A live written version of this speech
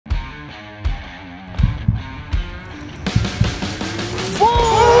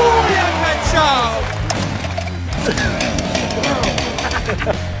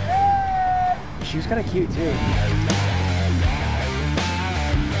She was kind of cute too.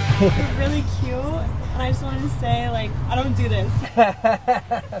 You're really cute, and I just wanted to say, like, I don't do this.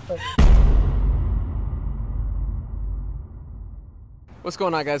 What's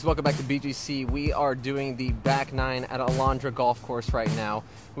going on, guys? Welcome back to BGC. We are doing the back nine at Alondra Golf Course right now.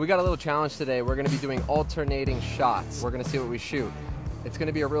 We got a little challenge today. We're going to be doing alternating shots. We're going to see what we shoot. It's going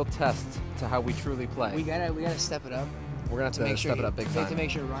to be a real test to how we truly play. We gotta step it up. We're going to have to step it up big time. To make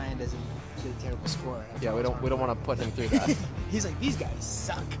sure Ryan doesn't get a terrible score. Yeah, we don't want to put him through that. He's like, these guys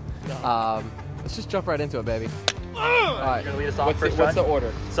suck. Let's just jump right into it, baby. All right. You're gonna lead us off first. What's the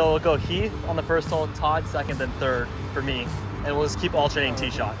order? So we'll go Heath on the first hole, Todd second, then third for me, and we'll just keep alternating tee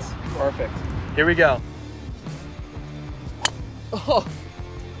shots. Perfect. Here we go. Oh,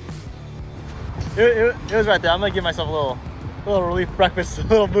 It was right there. I'm gonna give myself a little relief breakfast, a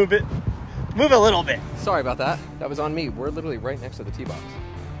little move a little bit. sorry about that. That was on me. We're literally right next to the tee box.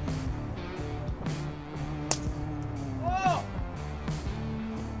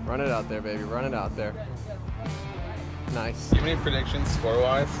 Run it out there, baby. Run it out there. Nice. Do you have any predictions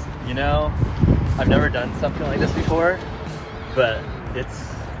score-wise? You know, I've never done something like this before, but it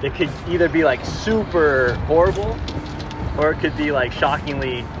could either be like super horrible, or it could be like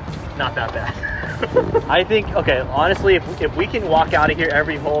shockingly not that bad. I think, okay, honestly, if we can walk out of here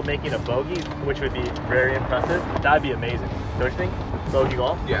every hole making a bogey, which would be very impressive, that'd be amazing. Don't you think? Bogey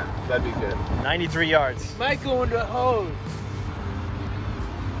golf? Yeah, that'd be good. 93 yards. Might go into a hole.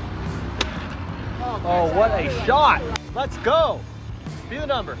 Oh, what a shot! Let's go! Be the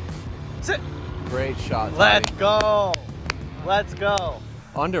number. Sit. Great shot, Let's Toddy. go! Let's go!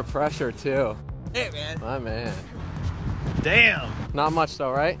 Under pressure, too. Hey, man. My man. Damn! Not much,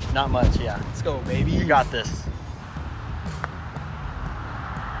 though, right? Not much, yeah. Let's go, baby. You got this.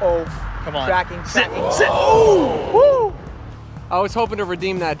 Oh, Come on. tracking. Sit! Tracking. Sit! Woo! I was hoping to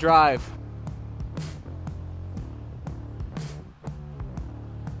redeem that drive.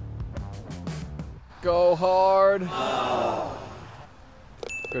 Go hard.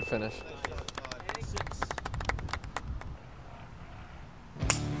 Good finish.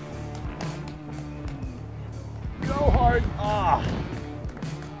 Go hard. Ah.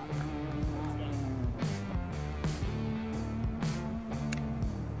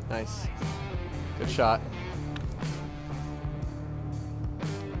 Nice. Good shot.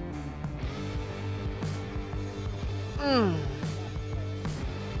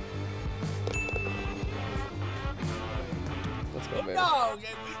 Let's go, baby.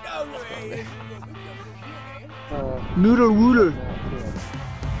 Noodle wooder.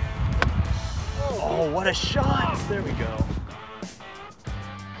 Oh, what a shot! There we go.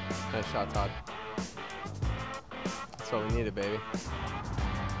 Nice shot, Todd. That's what we needed, baby.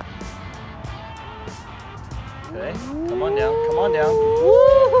 Okay, come on down, come on down.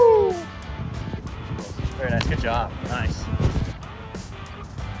 Woo-hoo! Very nice, good job. Nice.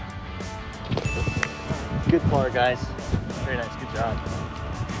 Good par, guys. Very nice, good job.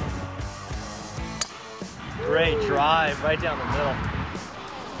 Great drive, right down the middle.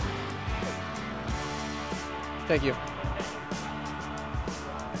 Thank you.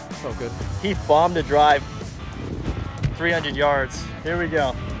 So good. He bombed a drive 300 yards. Here we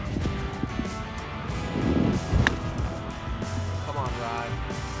go. Come on, Rye.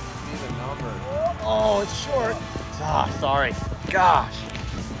 Be the number. Oh, it's short. Ah, sorry. Gosh.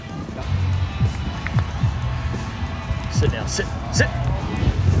 Sit down, sit.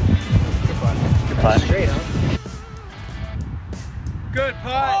 Good putt. Good putt. Straight, huh? Good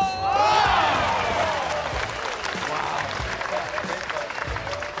putt.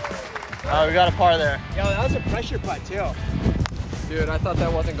 Oh, we got a par there. Yo, that was a pressure putt, too. Dude, I thought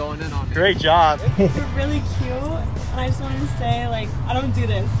that wasn't going in on me. Great job. You're really cute, and I just wanted to say, like, I don't do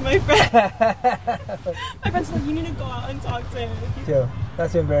this. My friends were like, you need to go out and talk to him. Too.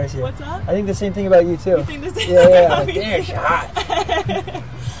 Not to embarrass you. What's up? I think the same thing about you, too. You think this is Yeah. Me Damn, too. shot. I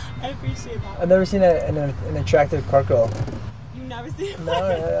appreciate that. I've never seen an attractive car girl. You've never seen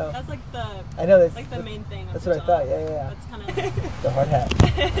No. That's like the I know that's like the main thing. Of that's the what I thought. job. Yeah. That's kind of. The hard hat.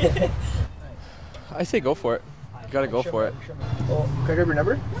 I say go for it. You gotta go for it. Well, can I grab your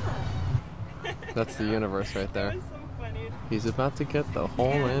number? That's the universe right there. That was so funny. He's about to get the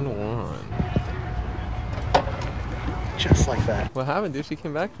hole-in-one. Just like that. What happened, dude? She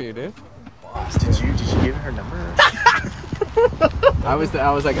came back for you, dude. Boss, did you give her number? I was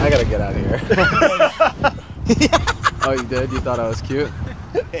like, I gotta get out of here. Oh, you did? You thought I was cute?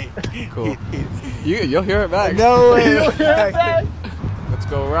 Cool. You'll hear it back. No way. You'll hear it back. Let's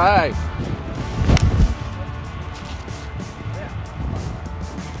go right.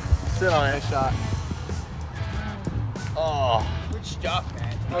 Sit on it. Nice shot. Oh. Good stuff,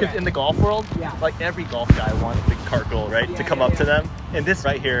 man. Because in the golf world, like every golf guy wants the cart girl, right, to come up to them. And this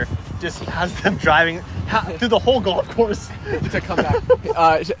right here just has them driving through the whole golf course to come back.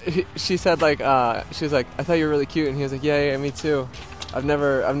 She said like, she was like, I thought you were really cute, and he was like, yeah, me too. I've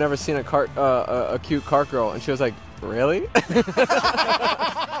never seen a cute cart girl, and she was like, really?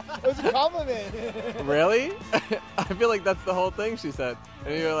 It was a compliment. Really? I feel like that's the whole thing, she said.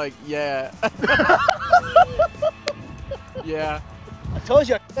 And you were like, yeah. Yeah. I told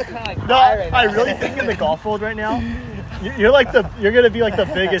you. No, I really think in the golf world right now, you're gonna be like the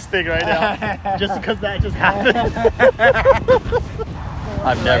biggest thing right now, just because that just happened.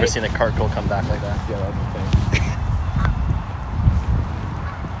 I've never seen a cart girl come back like that. Yeah, that's the thing.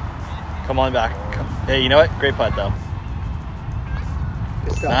 Come on back. Hey, you know what? Great putt though.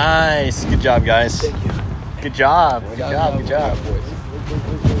 Nice. Good job, guys. Thank you. Good job. Good job. Good job.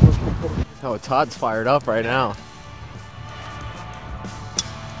 Oh, Todd's fired up right now.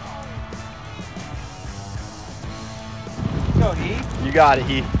 Go, Heath. You got it,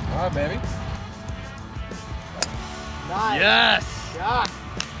 Heath. All right, baby. Nice. Yes. Shot.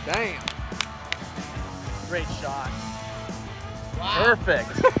 Damn. Great shot. Wow.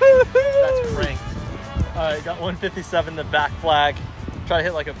 Perfect. That's cranked. All right, got 157 the back flag. Try to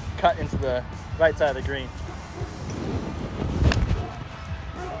hit like a cut into the right side of the green.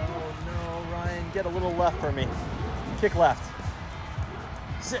 Oh no, Ryan, get a little left for me. Kick left.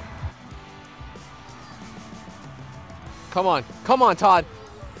 Sit. Come on, Todd.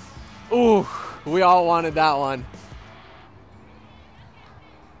 Ooh, we all wanted that one.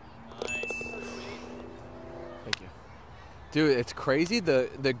 Thank you. Dude, it's crazy.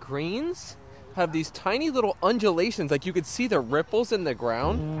 The greens have these tiny little undulations. Like you could see the ripples in the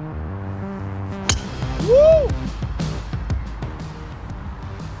ground. Woo!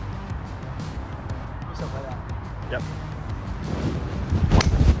 Yep.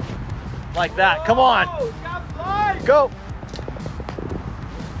 Like that. Come on. Go.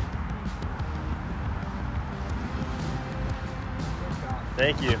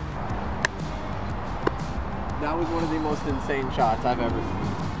 Thank you. That was one of the most insane shots I've ever seen.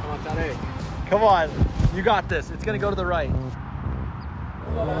 Come on, Todd. Come on. You got this. It's going to go to the right. Let's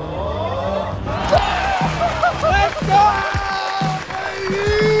go, baby!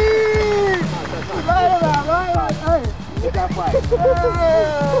 Right. Hey, get that flag.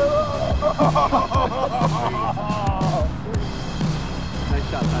 Nice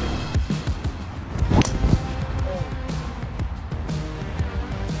shot, buddy.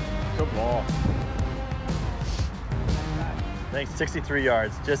 Good ball. Thanks. 63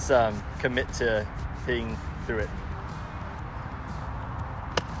 yards. Just commit to hitting through it.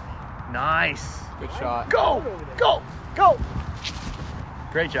 Nice. Good shot. Go! Go! Go!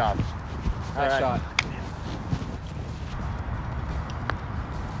 Great job. Nice shot.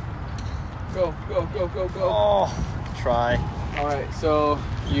 Go. Oh, try. All right, so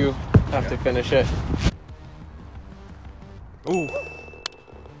you have to finish it. Ooh.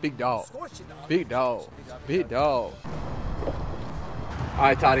 Big dog. Big dog. Big dog. All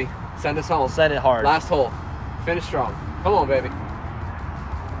right, Toddy, send us home. Send it hard. Last hole. Finish strong. Come on, baby.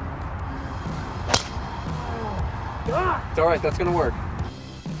 It's all right. That's going to work.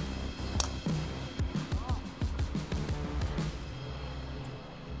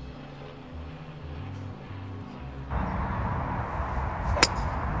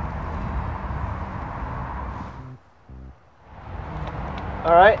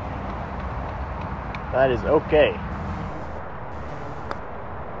 All right. That is okay.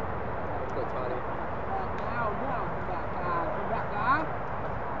 Let's go, Toddy.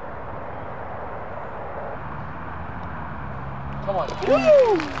 Come on.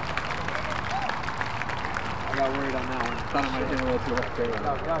 Woo! I got worried on that one. Thought I might hit a little too hard. Great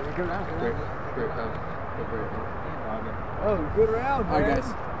round. No, you're good round. Great round. Oh, good round, man. All right,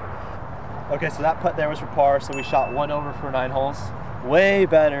 guys. Okay, so that putt there was for par, so we shot 1 over for 9 holes. Way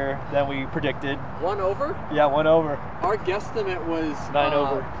better than we predicted. 1 over? Yeah, 1 over. Our guesstimate was 9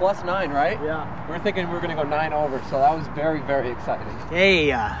 over. plus 9, right? Yeah. We were thinking we were going to go 9 over, so that was very, very exciting. Hey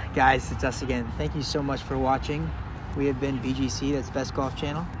guys, it's us again. Thank you so much for watching. We have been BGC, that's Best Golf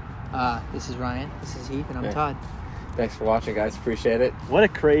Channel. This is Ryan, this is Heath, and I'm Todd. Thanks for watching, guys. Appreciate it. What a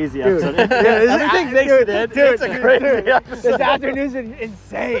crazy episode. Everything thanks to Dude, it's a crazy episode. This afternoon's been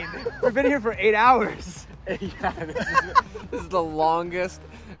insane. We've been here for 8 hours. Yeah, this is the longest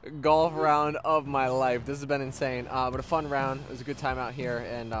golf round of my life. This has been insane, but a fun round. It was a good time out here.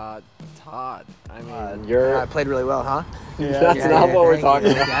 And Todd, I mean, I played really well, huh? that's not what we're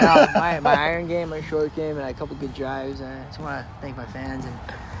talking about. Yeah, my iron game, my short game, and a couple good drives. I just want to thank my fans and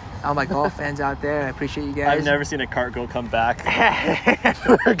all my golf fans out there. I appreciate you guys. I've never seen a cart girl come back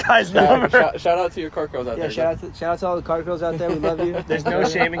for a guy's number. Shout out to your cart girls out there. Shout out to all the cart girls out there. We love you. There's no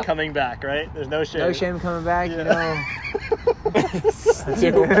shame in coming back, right? There's no shame. No shame coming back, you know.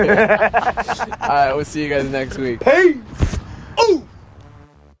 Stupid. All right, we'll see you guys next week. Peace.